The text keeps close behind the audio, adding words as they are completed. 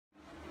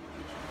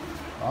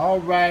All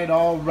right,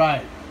 all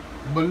right.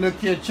 But look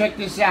here, check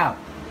this out.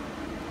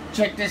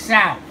 Check this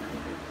out.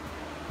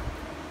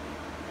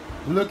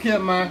 Look here,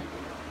 man.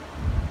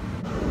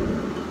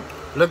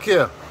 Look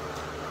here.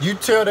 You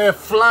tell that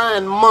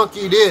flying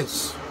monkey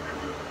this.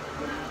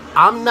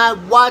 I'm not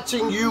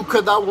watching you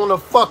because I want to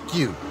fuck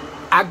you.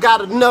 I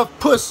got enough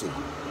pussy.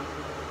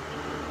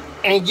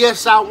 And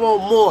yes, I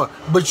want more.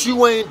 But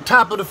you ain't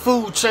top of the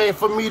food chain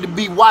for me to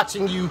be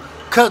watching you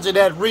because of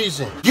that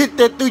reason. Get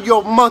that through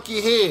your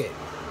monkey head.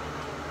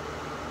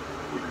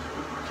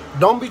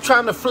 Don't be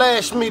trying to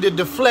flash me to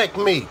deflect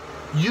me.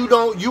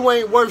 You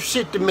ain't worth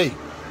shit to me.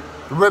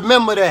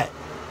 Remember that.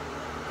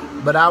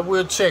 But I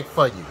will check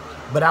for you.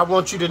 But I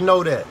want you to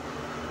know that.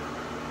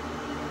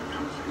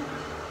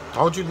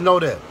 I want you to know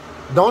that.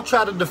 Don't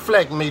try to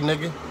deflect me,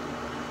 nigga.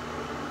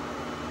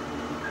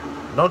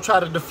 Don't try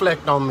to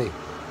deflect on me.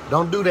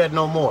 Don't do that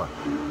no more.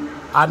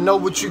 I know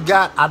what you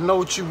got. I know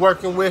what you're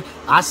working with.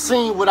 I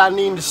seen what I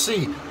need to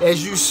see.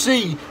 As you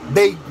see,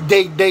 they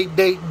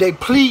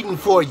pleading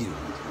for you.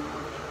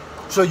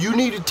 So you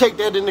need to take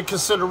that into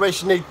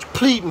consideration. They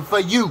pleading for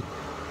you.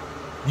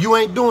 You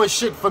ain't doing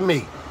shit for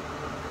me.